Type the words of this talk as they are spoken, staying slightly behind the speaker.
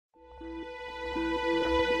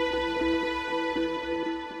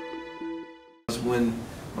when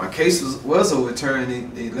my case was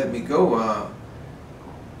overturned, they let me go.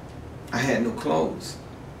 I had no clothes,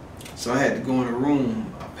 so I had to go in a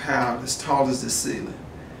room, a pile as tall as the ceiling,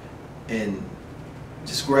 and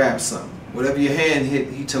just grab something. Whatever your hand hit,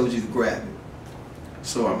 he told you to grab it.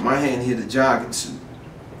 So my hand hit a jogging suit.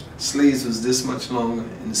 Sleeves was this much longer,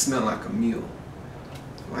 and it smelled like a mule,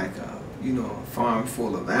 like you know, a farm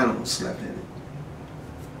full of animals slept in it.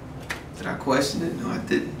 Did I question it? No, I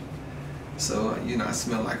didn't. So you know, I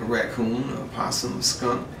smelled like a raccoon, a possum, a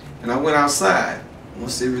skunk, and I went outside.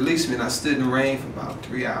 Once they released me, and I stood in the rain for about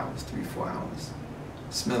 3 hours, 4 hours,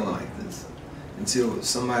 smelling like this, until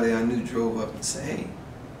somebody I knew drove up and said, "Hey,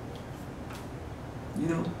 you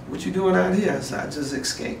know, what you doing out here?" I said, "I just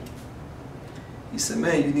escaped." He said,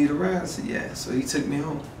 "Man, you need a ride?" I said, "Yeah." So he took me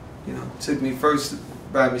home. You know, took me first to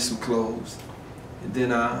buy me some clothes, and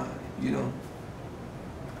then you know,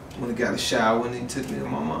 when I got a shower, and he took me to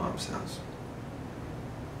my mom's house.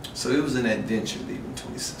 So it was an adventure leaving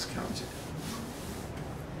 26 Count Jail.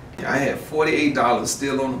 I had $48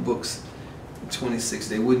 still on the books. 26,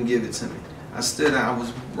 they wouldn't give it to me. I stood out, I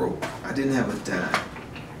was broke. I didn't have a dime.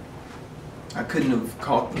 I couldn't have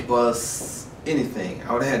caught the bus, anything.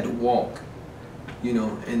 I would have had to walk, you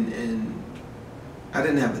know, and I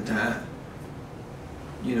didn't have a dime.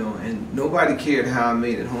 You know, and nobody cared how I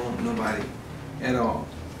made it home, nobody at all.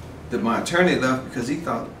 My attorney left because he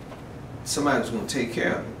thought somebody was going to take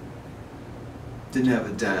care of it. Didn't have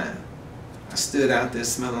a dime. I stood out there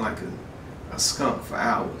smelling like a skunk for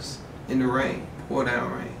hours in the rain, pour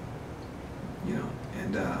down rain, you know,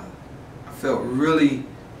 and I felt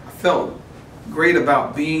great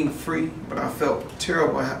about being free, but I felt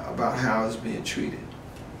terrible about how I was being treated.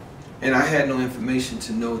 And I had no information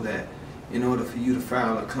to know that in order for you to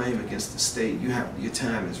file a claim against the state, your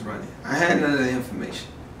time is running. I had none of that information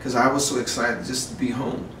because I was so excited just to be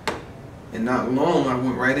home. And not long, I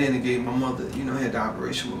went right in and gave my mother, you know, I had the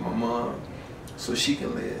operation with my mom so she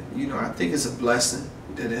can live. You know, I think it's a blessing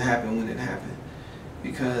that it happened when it happened,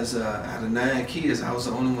 because out of 9 kids, I was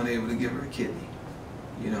the only one able to give her a kidney,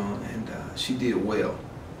 you know, and she did well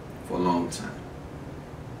for a long time,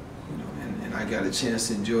 you know, and I got a chance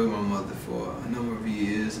to enjoy my mother for a number of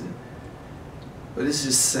years, but it's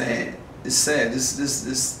just sad. It's sad.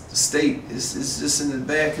 This state is just in a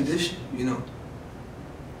bad condition, you know.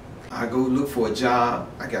 I go look for a job.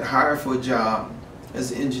 I got hired for a job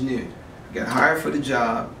as an engineer. I got hired for the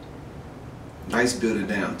job, nice building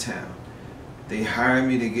downtown. They hired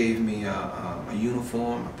me, they gave me a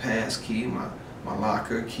uniform, a pass key, my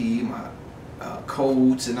locker key, my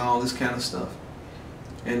codes and all this kind of stuff.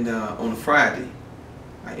 And on a Friday,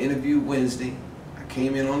 I interviewed Wednesday, I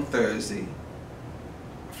came in on Thursday.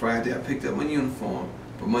 Friday I picked up my uniform,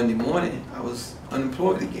 but Monday morning I was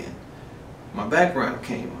unemployed again. My background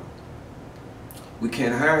came up. "We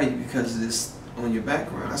can't hire you because of this on your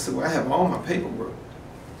background." I said, "Well, I have all my paperwork."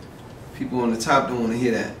 People on the top don't want to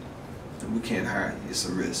hear that. "We can't hire you, it's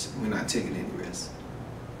a risk. We're not taking any risks."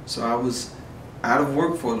 So I was out of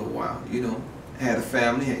work for a little while, you know. Had a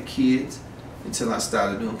family, had kids, until I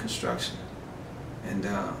started doing construction. And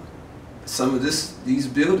some of these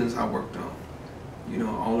buildings I worked on, you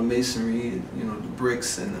know, all the masonry, you know, the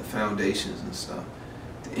bricks and the foundations and stuff,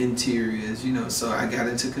 the interiors, you know, so I got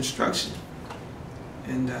into construction.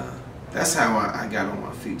 And that's how I got on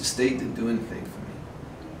my feet. The state didn't do anything for me.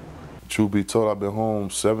 Truth be told, I've been home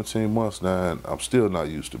 17 months now, and I'm still not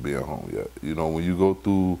used to being home yet. You know, when you go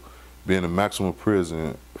through being in maximum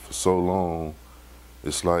prison for so long,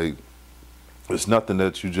 it's like, it's nothing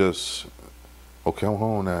that you just, okay, I'm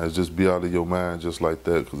home now. It's just be out of your mind just like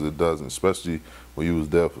that, because it doesn't, especially when you was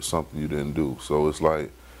there for something you didn't do. So it's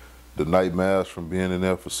like the nightmares from being in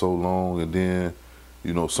there for so long, and then,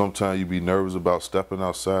 you know, sometimes you be nervous about stepping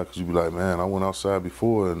outside because you be like, man, I went outside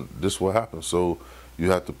before and this what happened. So you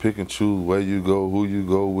have to pick and choose where you go, who you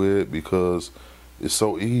go with, because it's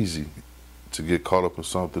so easy to get caught up in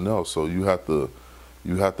something else. So you have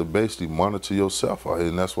to basically monitor yourself out here.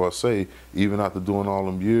 And that's why I say, even after doing all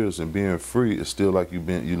them years and being free, it's still like you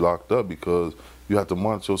locked up, because you have to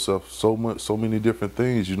monitor yourself so many different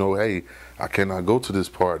things. You know, hey, I cannot go to this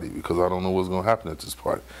party because I don't know what's gonna happen at this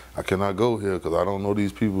party. I cannot go here because I don't know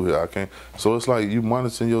these people here. I can't. So it's like you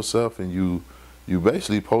monitoring yourself, and you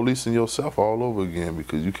basically policing yourself all over again,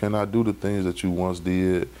 because you cannot do the things that you once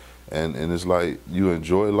did. And it's like you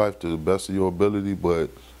enjoy life to the best of your ability, but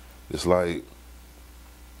it's like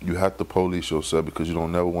you have to police yourself because you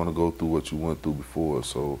don't never want to go through what you went through before.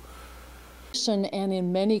 So. And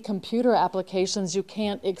in many computer applications, you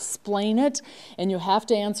can't explain it, and you have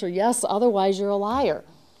to answer yes, otherwise you're a liar.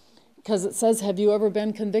 because it says, have you ever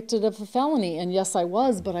been convicted of a felony? And yes, I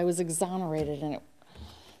was, but I was exonerated in it.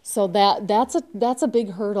 So that's a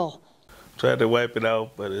big hurdle. Tried to wipe it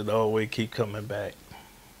out, but it always keep coming back.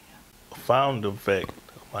 Found the effect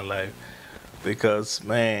of my life because,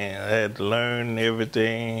 man, I had to learn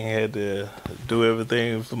everything, had to do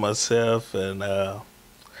everything for myself, and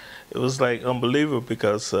it was like unbelievable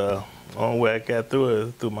because the only way I got through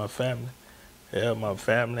it through my family. Yeah, my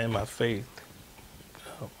family and my faith.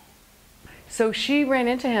 So she ran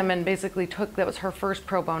into him and basically that was her first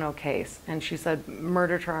pro bono case. And she said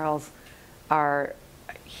murder trials are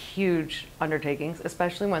huge undertakings,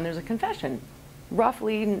 especially when there's a confession.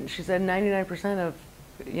 Roughly, she said 99%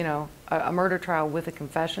 of, a murder trial with a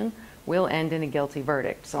confession will end in a guilty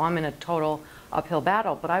verdict. So I'm in a total uphill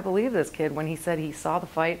battle. But I believe this kid when he said he saw the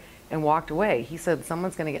fight and walked away. He said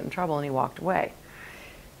someone's going to get in trouble, and he walked away.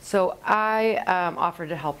 So I offered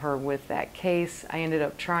to help her with that case. I ended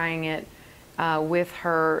up trying it with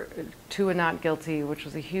her to a not guilty, which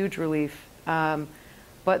was a huge relief.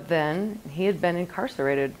 But then he had been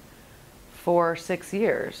incarcerated for 6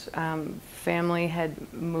 years. Family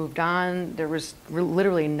had moved on. There was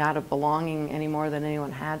literally not a belonging anymore that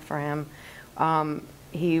anyone had for him.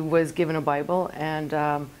 He was given a Bible and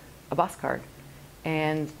a bus card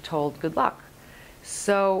and told good luck.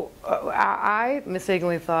 So I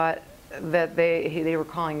mistakenly thought that they were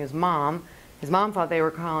calling his mom. His mom thought they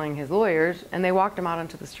were calling his lawyers, and they walked him out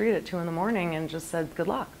onto the street at 2 in the morning and just said, good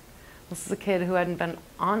luck. This is a kid who hadn't been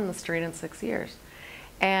on the street in 6 years.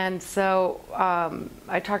 And so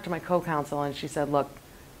I talked to my co-counsel, and she said, look,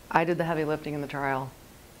 I did the heavy lifting in the trial.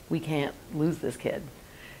 We can't lose this kid.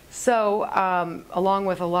 So along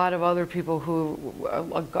with a lot of other people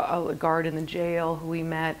a guard in the jail who we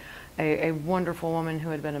met, a wonderful woman who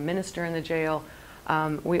had been a minister in the jail,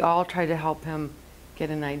 we all tried to help him get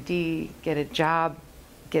an ID, get a job,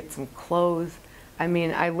 get some clothes. I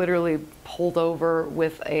mean, I literally pulled over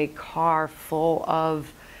with a car full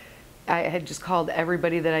of, I had just called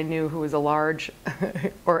everybody that I knew who was a large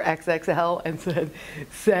or XXL and said,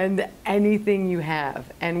 send anything you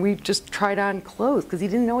have. And we just tried on clothes because he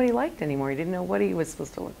didn't know what he liked anymore. He didn't know what he was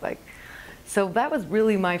supposed to look like. So that was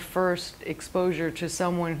really my first exposure to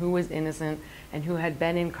someone who was innocent and who had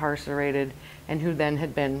been incarcerated and who then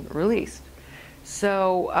had been released.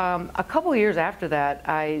 So a couple of years after that,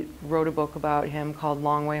 I wrote a book about him called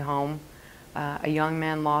Long Way Home, a young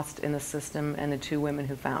man lost in the system and the 2 women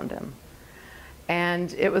who found him.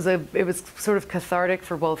 And it was sort of cathartic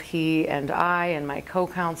for both he and I and my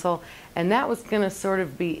co-counsel, and that was going to sort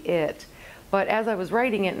of be it. But as I was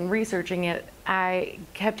writing it and researching it, I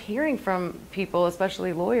kept hearing from people,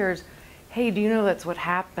 especially lawyers, hey, do you know that's what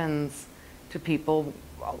happens to people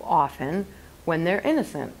often when they're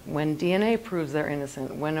innocent, when DNA proves they're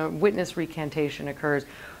innocent, when a witness recantation occurs,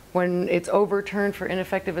 when it's overturned for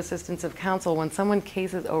ineffective assistance of counsel, when someone's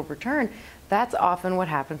case is overturned, that's often what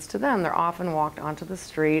happens to them. They're often walked onto the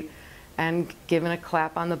street and given a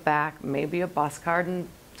clap on the back, maybe a bus card, and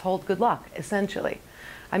told good luck, essentially.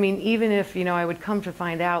 I mean, even if, I would come to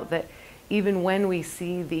find out that even when we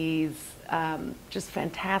see these just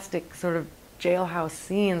fantastic sort of jailhouse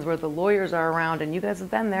scenes where the lawyers are around, and you guys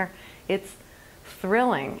have been there, it's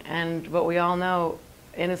thrilling. But we all know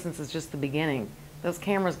innocence is just the beginning. Those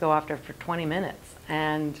cameras go off after 20 minutes,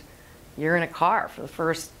 and you're in a car for the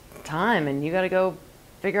first time, and you got to go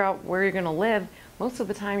figure out where you're going to live. Most of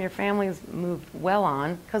the time, your family's moved well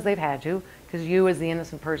on because they've had to, because you, as the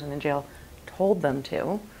innocent person in jail, told them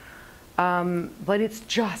to. But it's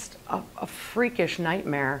just a freakish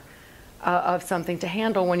nightmare of something to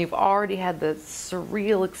handle when you've already had the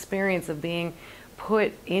surreal experience of being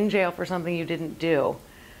put in jail for something you didn't do.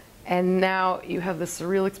 And now you have the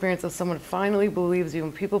surreal experience of someone finally believes you,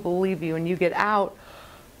 and people believe you, and you get out.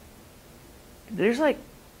 There's like,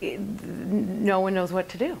 no one knows what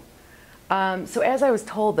to do. So as I was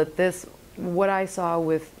told that what I saw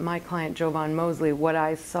with my client Jovan Mosley, what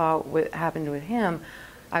I saw happened with him,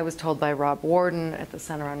 I was told by Rob Warden at the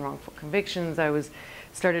Center on Wrongful Convictions. I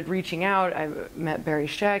started reaching out. I met Barry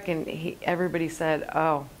Scheck, and everybody said,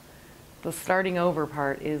 oh, the starting over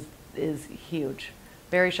part is huge.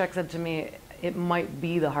 Barry Scheck said to me, it might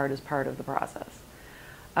be the hardest part of the process.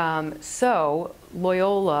 So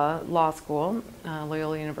Loyola Law School,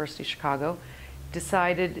 Loyola University Chicago,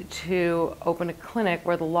 decided to open a clinic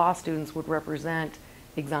where the law students would represent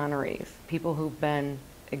exonerees, people who've been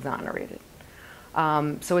exonerated.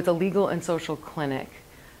 So it's a legal and social clinic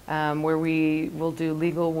where we will do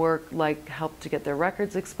legal work like help to get their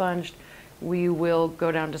records expunged. We will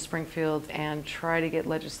go down to Springfield and try to get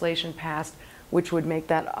legislation passed which would make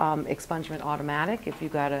that expungement automatic if you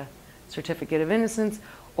got a certificate of innocence,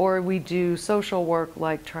 or we do social work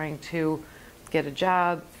like trying to get a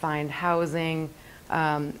job, find housing.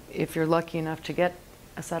 If you're lucky enough to get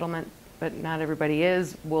a settlement, but not everybody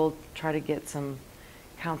is, we'll try to get some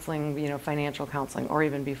counseling, financial counseling, or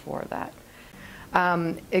even before that.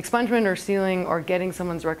 Expungement or sealing or getting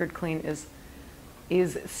someone's record clean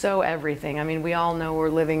is so everything. I mean, we all know we're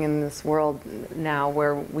living in this world now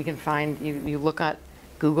where we can find, you look at,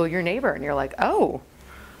 Google your neighbor, and you're like, oh.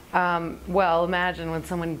 Well, imagine when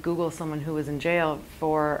someone Googles someone who was in jail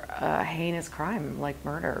for a heinous crime like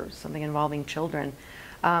murder or something involving children.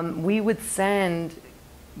 We would send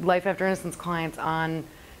Life After Innocence clients on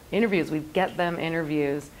interviews. We'd get them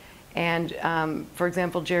interviews. And for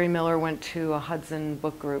example, Jerry Miller went to a Hudson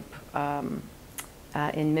book group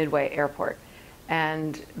in Midway Airport.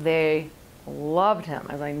 And they loved him,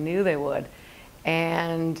 as I knew they would.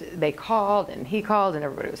 And they called, and he called, and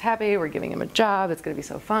everybody was happy. We're giving him a job. It's going to be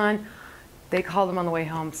so fun. They called him on the way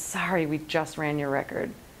home. Sorry, we just ran your record.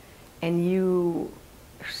 And you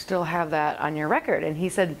still have that on your record. And he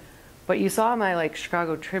said, but you saw my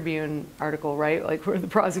Chicago Tribune article, right? Where the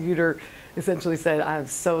prosecutor essentially said, I'm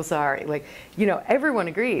so sorry. Everyone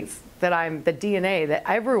agrees that I'm the DNA, that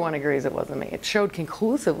everyone agrees it wasn't me. It showed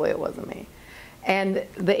conclusively it wasn't me. And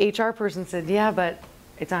the HR person said, yeah, but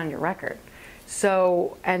it's on your record.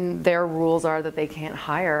 So, and their rules are that they can't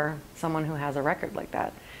hire someone who has a record like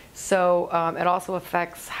that. So it also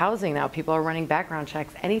affects housing now. People are running background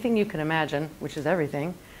checks. Anything you can imagine, which is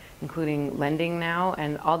everything, including lending now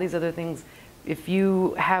and all these other things. If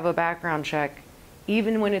you have a background check,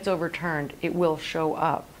 even when it's overturned, it will show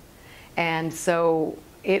up. And so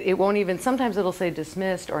it won't even, sometimes it'll say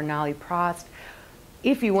dismissed or nollie prost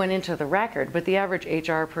if you went into the record, but the average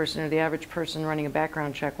HR person or the average person running a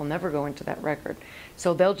background check will never go into that record.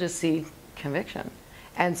 So they'll just see conviction.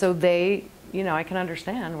 And so they, I can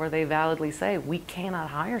understand where they validly say, we cannot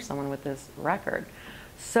hire someone with this record.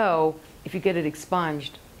 So if you get it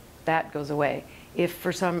expunged, that goes away. If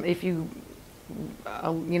you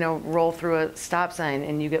roll through a stop sign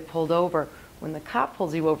and you get pulled over, when the cop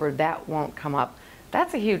pulls you over, that won't come up.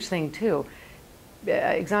 That's a huge thing too.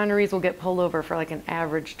 Exonerees will get pulled over for an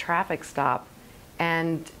average traffic stop,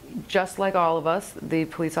 and just like all of us, the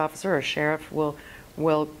police officer or sheriff will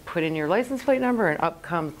put in your license plate number, and up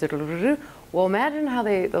comes doo-doo-doo-doo. Well, imagine how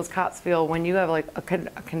those cops feel when you have a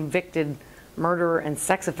convicted murderer and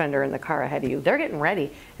sex offender in the car ahead of you. They're getting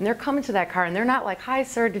ready, and they're coming to that car, and they're not like, hi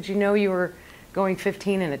sir, did you know you were going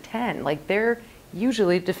 15 and a 10? They're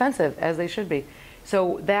usually defensive, as they should be.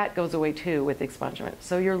 So that goes away too with expungement.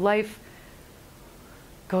 So your life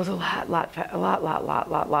goes a lot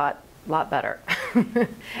better.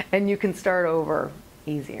 And you can start over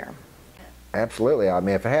easier. Absolutely. I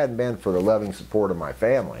mean, if it hadn't been for the loving support of my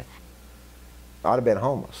family, I'd have been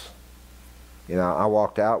homeless. I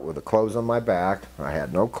walked out with the clothes on my back. I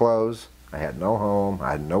had no clothes. I had no home.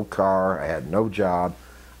 I had no car. I had no job.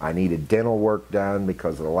 I needed dental work done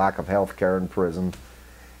because of the lack of health care in prison.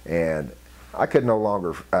 And I could no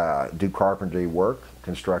longer do carpentry work,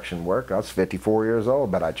 construction work. I was 54 years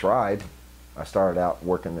old, but I tried. I started out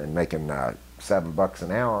working and making $7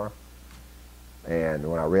 an hour.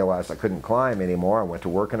 And when I realized I couldn't climb anymore, I went to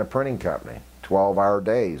work in a printing company. 12-hour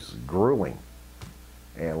days, grueling.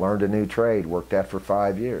 And learned a new trade, worked that for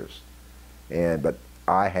 5 years. But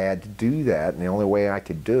I had to do that, and the only way I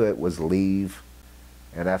could do it was leave.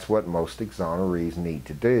 And that's what most exonerees need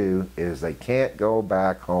to do, is they can't go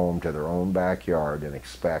back home to their own backyard and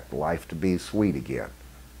expect life to be sweet again.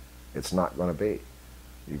 It's not going to be.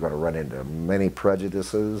 You're going to run into many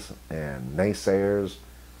prejudices and naysayers.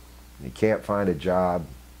 You can't find a job.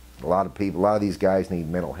 A lot of these guys need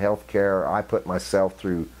mental health care. I put myself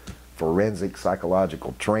through forensic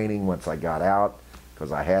psychological training once I got out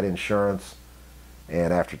because I had insurance.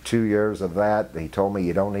 And after 2 years of that, he told me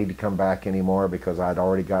you don't need to come back anymore because I'd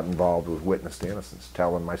already got involved with Witness to Innocence,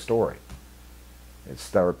 telling my story. It's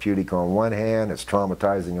therapeutic on one hand, it's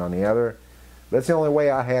traumatizing on the other. That's the only way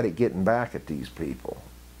I had it getting back at these people.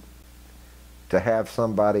 To have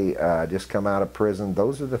somebody just come out of prison,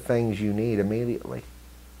 those are the things you need immediately.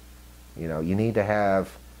 You need to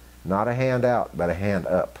have not a hand out, but a hand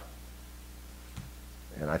up.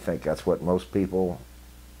 And I think that's what most people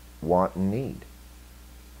want and need.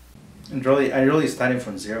 And I really started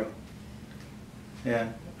from zero. Yeah,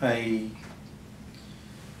 I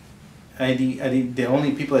did the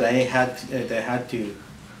only people that I had to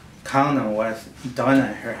count on was Donna,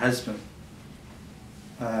 her husband.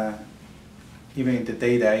 Even the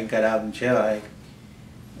day that I got out in jail, I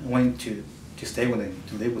went to stay with him,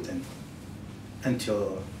 to live with him,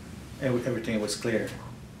 until everything was clear.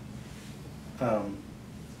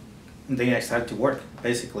 And then I started to work,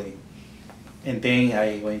 basically. And then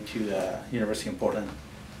I went to University of Portland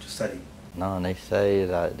to study. No, they said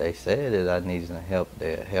that I needed some help.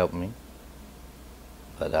 They'd help me,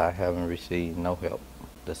 but I haven't received no help.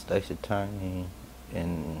 The state's attorney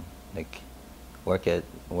and they work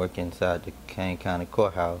inside the Kane County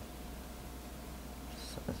Courthouse.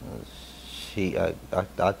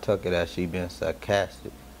 I took it as she being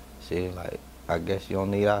sarcastic. She like, I guess you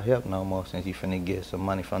don't need our help no more since you finna get some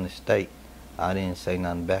money from the state. I didn't say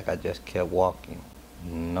nothing back. I just kept walking.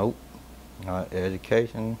 Nope.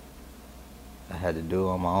 Education, I had to do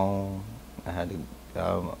on my own. I had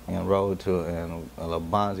to enroll to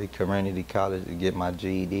Labonzi Community College to get my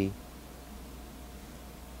GED.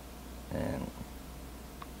 And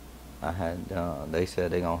I had, they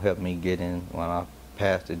said they're gonna help me get in when I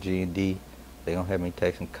pass the GED. They're gonna help me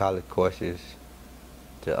take some college courses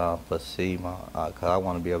to pursue my, cause I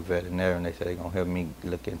want to be a veterinarian. They said they're gonna help me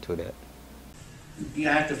look into that. You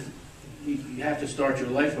have to start your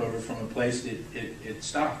life over from a place that it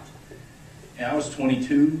stopped. And I was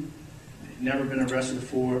 22, never been arrested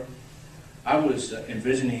before. I was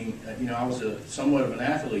envisioning, I was somewhat of an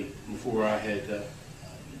athlete before I had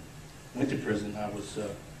went to prison. I was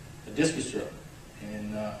a discus thrower,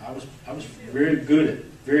 and I was very good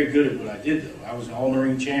at what I did though. I was an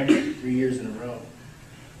all-Marine champion 3 years in a row.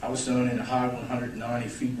 I was thrown in the high 190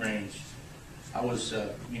 feet range. I was,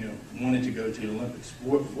 wanted to go to the Olympics.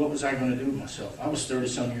 What was I going to do with myself? I was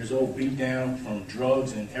 30-some years old, beat down from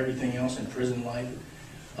drugs and everything else in prison life.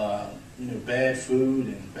 Bad food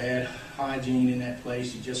and bad hygiene in that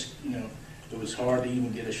place. You just, it was hard to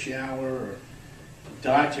even get a shower, or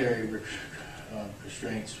dietary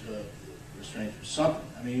restraints or something.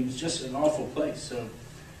 I mean, it was just an awful place. So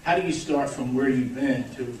how do you start from where you've been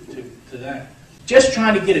to that? Just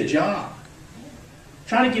trying to get a job.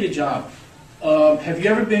 Trying to get a job. Have you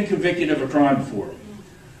ever been convicted of a crime before?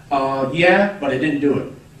 Yeah, but I didn't do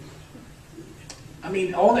it. I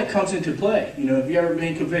mean, all that comes into play. Have you ever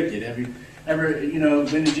been convicted? Have you ever,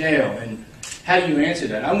 been to jail? And how do you answer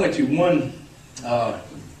that? I went to one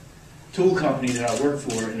tool company that I worked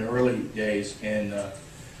for in the early days and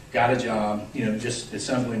got a job, just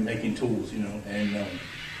assembling, making tools, and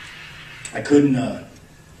I couldn't,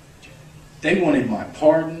 they wanted my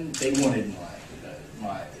pardon, they wanted my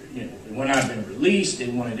when I'd been released, they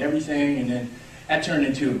wanted everything, and then that turned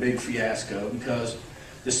into a big fiasco because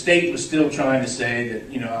the state was still trying to say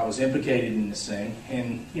that, I was implicated in this thing,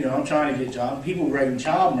 and, I'm trying to get a job. People writing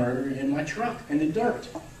child murder in my truck, in the dirt,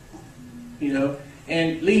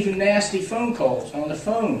 and leaving nasty phone calls on the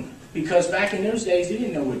phone, because back in those days, they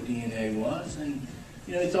didn't know what DNA was, and,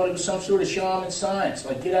 they thought it was some sort of shaman science,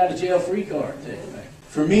 like get out of jail free card thing.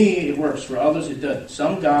 For me, it works. For others, it doesn't.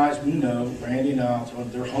 Some guys we know, Randy and I,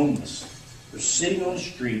 they're homeless. They're sitting on the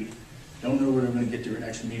street, don't know where they're going to get their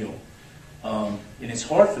next meal. And it's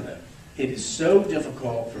hard for them. It is so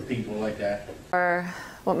difficult for people like that.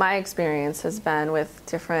 What my experience has been with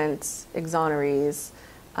different exonerees,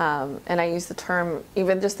 and I use the term,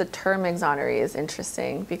 even just the term exoneree is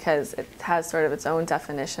interesting because it has sort of its own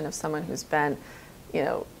definition of someone who's been,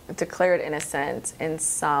 declared innocent in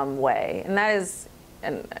some way. And that is,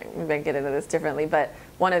 and we may get into this differently, but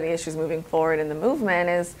one of the issues moving forward in the movement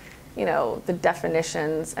is, the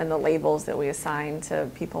definitions and the labels that we assign to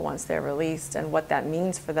people once they're released and what that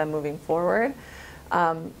means for them moving forward.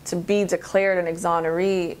 To be declared an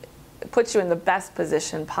exoneree puts you in the best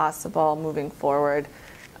position possible moving forward.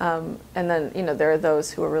 And then, there are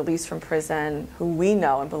those who are released from prison who we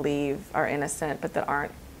know and believe are innocent, but that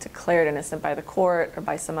aren't declared innocent by the court or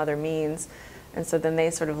by some other means. And so then they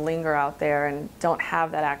sort of linger out there and don't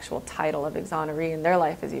have that actual title of exoneree, and their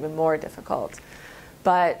life is even more difficult.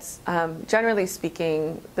 But generally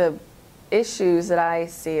speaking, the issues that I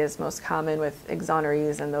see as most common with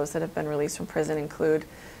exonerees and those that have been released from prison include,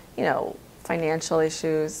 financial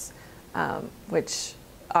issues, which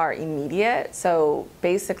are immediate. So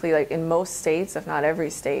basically, like in most states, if not every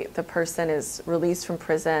state, the person is released from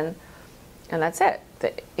prison and that's it.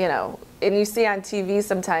 And you see on TV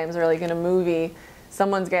sometimes, or like in a movie,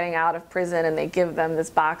 someone's getting out of prison and they give them this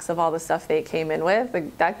box of all the stuff they came in with.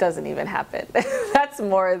 Like, that doesn't even happen. That's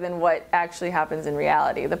more than what actually happens in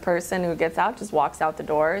reality. The person who gets out just walks out the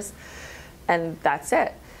doors and that's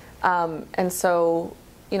it. And so,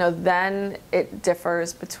 then it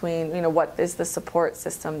differs between, what is the support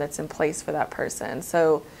system that's in place for that person.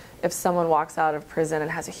 So if someone walks out of prison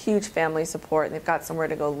and has a huge family support and they've got somewhere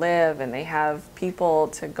to go live and they have people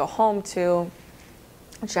to go home to,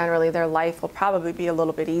 generally their life will probably be a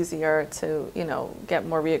little bit easier to, get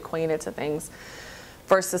more reacquainted to things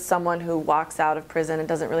versus someone who walks out of prison and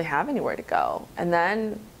doesn't really have anywhere to go. And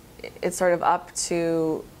then it's sort of up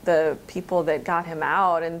to the people that got him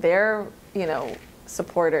out and their, you know,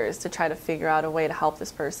 supporters to try to figure out a way to help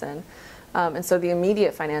this person. And so the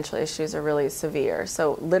immediate financial issues are really severe.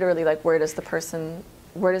 So literally, like, where does the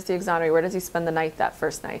exoneree, where does he spend the night that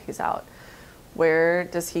first night he's out? Where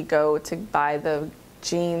does he go to buy the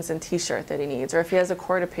jeans and t-shirt that he needs? Or if he has a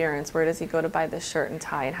court appearance, where does he go to buy the shirt and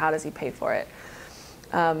tie, and how does he pay for it?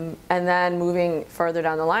 And then moving further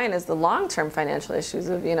down the line is the long-term financial issues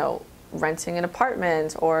of, you know, renting an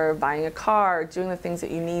apartment or buying a car, doing the things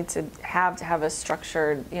that you need to have a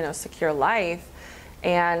structured, you know, secure life.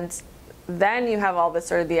 And then you have all the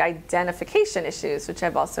sort of the identification issues, which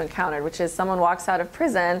I've also encountered, which is someone walks out of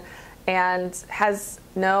prison and has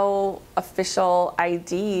no official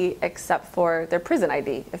ID except for their prison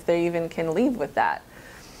ID, if they even can leave with that.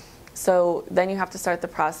 So then you have to start the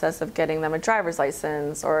process of getting them a driver's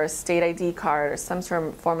license or a state ID card or some sort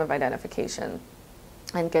of form of identification,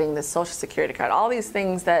 and getting the social security card. All these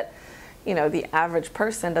things that, you know, the average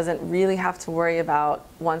person doesn't really have to worry about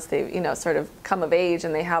once they, you know, sort of come of age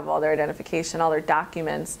and they have all their identification, all their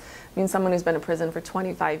documents. I mean, someone who's been in prison for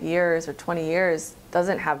 25 years or 20 years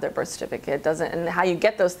doesn't have their birth certificate, and how you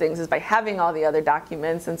get those things is by having all the other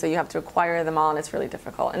documents, and so you have to acquire them all, and it's really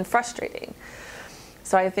difficult and frustrating.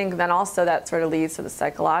 So I think then also that sort of leads to the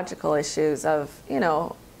psychological issues of, you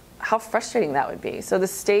know, how frustrating that would be. So the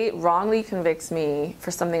state wrongly convicts me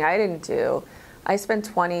for something I didn't do. I spent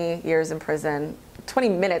 20 years in prison. 20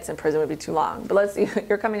 minutes in prison would be too long. But let's see,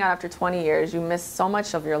 you're coming out after 20 years. You missed so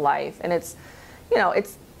much of your life. And it's, you know,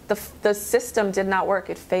 it's the system did not work.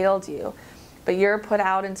 It failed you. But you're put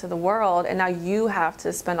out into the world, and now you have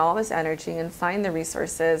to spend all this energy and find the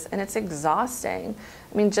resources, and it's exhausting.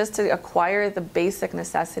 I mean, just to acquire the basic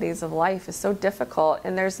necessities of life is so difficult,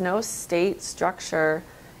 and there's no state structure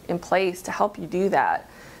in place to help you do that.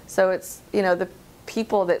 So it's, you know, the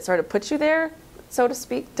people that sort of put you there, so to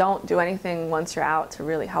speak, don't do anything once you're out to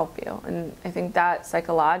really help you. And I think that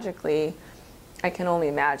psychologically, I can only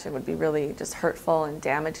imagine would be really just hurtful and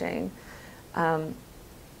damaging.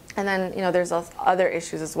 And then, you know, there's other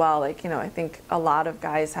issues as well. Like, you know, I think a lot of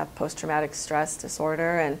guys have post-traumatic stress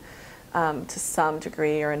disorder, and to some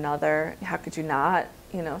degree or another, how could you not,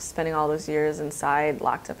 you know, spending all those years inside,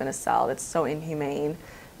 locked up in a cell that's so inhumane,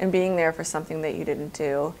 and being there for something that you didn't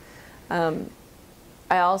do.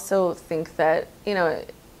 I also think that, you know,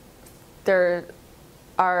 there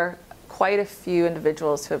are quite a few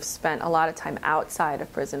individuals who have spent a lot of time outside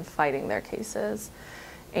of prison fighting their cases,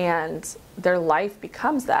 and their life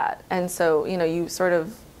becomes that. And so, you know, you sort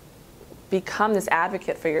of become this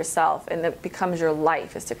advocate for yourself, and it becomes your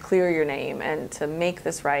life, is to clear your name and to make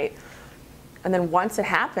this right. And then once it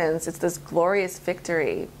happens, it's this glorious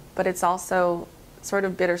victory, but it's also sort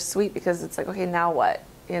of bittersweet, because it's like, okay, now what?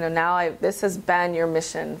 You know, now this has been your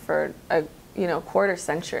mission for a, you know, quarter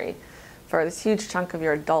century, for this huge chunk of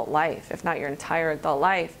your adult life, if not your entire adult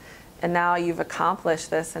life. And now you've accomplished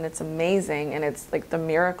this, and it's amazing, and it's like the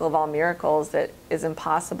miracle of all miracles that is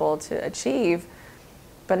impossible to achieve.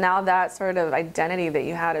 But now that sort of identity that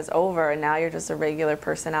you had is over, and now you're just a regular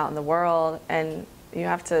person out in the world, and you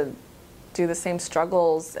have to do the same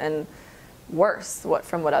struggles and worse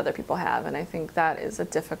from what other people have. And I think that is a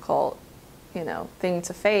difficult, you know, thing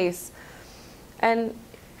to face. And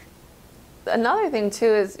another thing too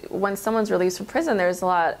is when someone's released from prison, there's a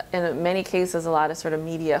lot, in many cases, a lot of sort of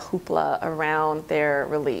media hoopla around their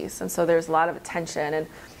release. And so there's a lot of attention, and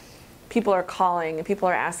people are calling, and people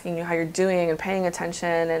are asking you how you're doing and paying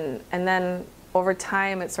attention. And then over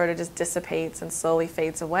time, it sort of just dissipates and slowly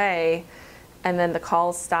fades away. And then the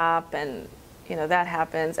calls stop, and, you know, that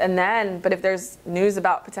happens. And then, but if there's news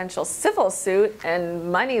about potential civil suit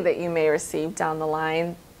and money that you may receive down the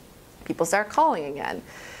line, people start calling again.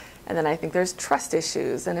 And then I think there's trust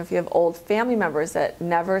issues. And if you have old family members that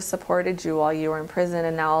never supported you while you were in prison,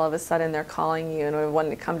 and now all of a sudden they're calling you and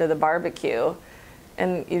wanting to come to the barbecue,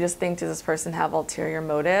 and you just think, does this person have ulterior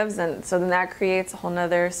motives? And so then that creates a whole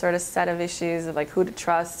nother sort of set of issues of like who to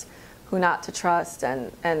trust, who not to trust.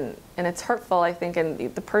 And it's hurtful, I think,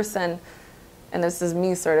 and the person, and this is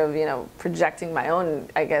me sort of, you know, projecting my own,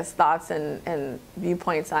 I guess, thoughts and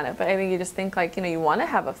viewpoints on it. But I think you just think like, you know, you want to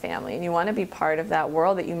have a family, and you want to be part of that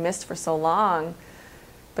world that you missed for so long,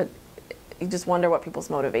 but you just wonder what people's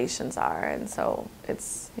motivations are. And so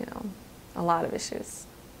it's, you know, a lot of issues.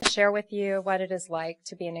 Share with you what it is like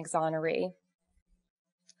to be an exoneree.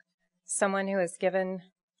 Someone who is given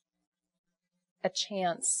a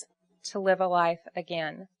chance to live a life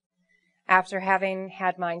again after having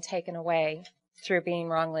had mine taken away through being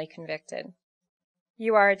wrongly convicted.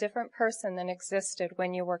 You are a different person than existed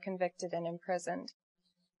when you were convicted and imprisoned.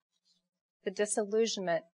 The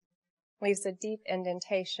disillusionment leaves a deep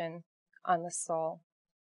indentation on the soul.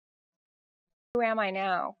 Who am I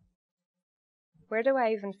now? Where do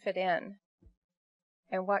I even fit in?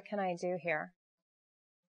 And what can I do here?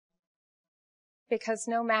 Because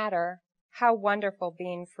no matter how wonderful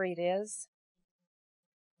being freed is,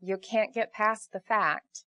 you can't get past the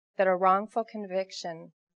fact that a wrongful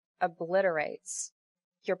conviction obliterates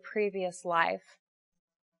your previous life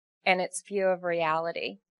and its view of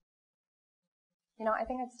reality. You know, I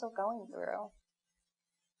think I'm still going through.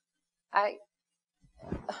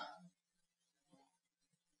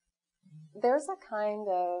 There's a kind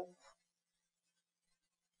of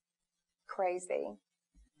crazy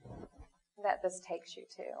that this takes you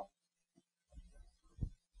to.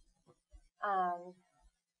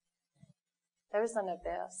 There's an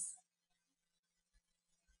abyss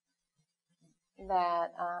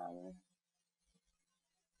that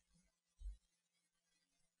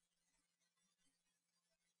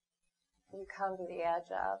you come to the edge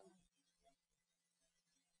of.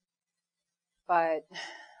 But,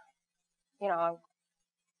 you know,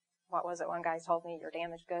 what was it? One guy told me, you're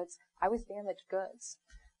damaged goods. I was damaged goods.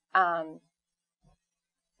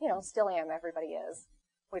 You know, still am. Everybody is.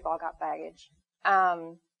 We've all got baggage.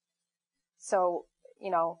 So, you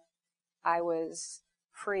know, I was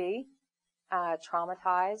free,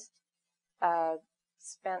 traumatized,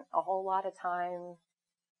 spent a whole lot of time,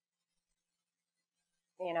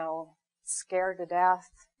 you know, scared to death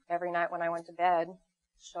every night when I went to bed,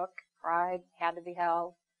 shook, cried, had to be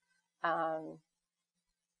held,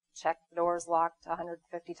 checked the doors locked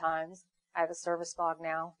 150 times. I have a service dog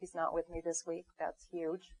now. He's not with me this week. That's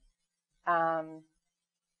huge.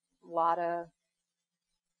 Lot of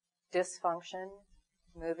dysfunction,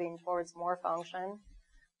 moving towards more function.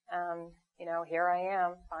 You know, here I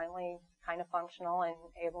am, finally kind of functional and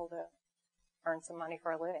able to earn some money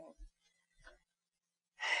for a living.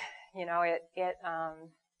 You know,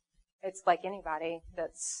 it's like anybody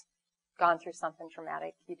that's gone through something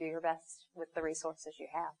traumatic. You do your best with the resources you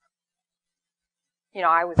have. You know,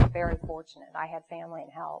 I was very fortunate. I had family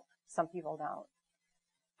and help. Some people don't.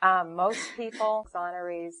 Most people,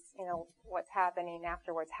 exonerees, you know, what's happening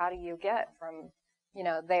afterwards, how do you get from, you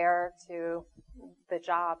know, there to the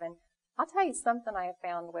job? And I'll tell you something I have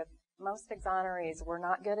found with most exonerees, we're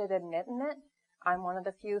not good at admitting it. I'm one of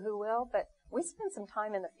the few who will, but we spend some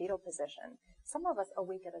time in the fetal position. Some of us a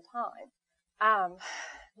week at a time.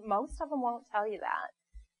 Most of them won't tell you that,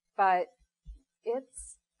 but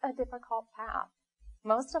it's a difficult path.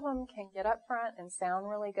 Most of them can get up front and sound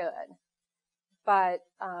really good, but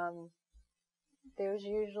there's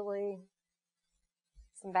usually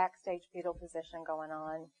some backstage fetal position going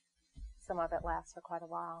on. Some of it lasts for quite a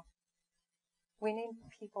while. We need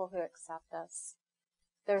people who accept us.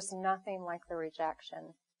 There's nothing like the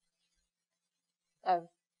rejection of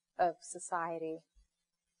society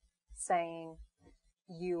saying,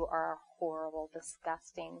 you are a horrible,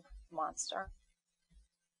 disgusting monster.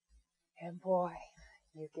 And boy,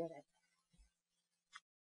 you get it.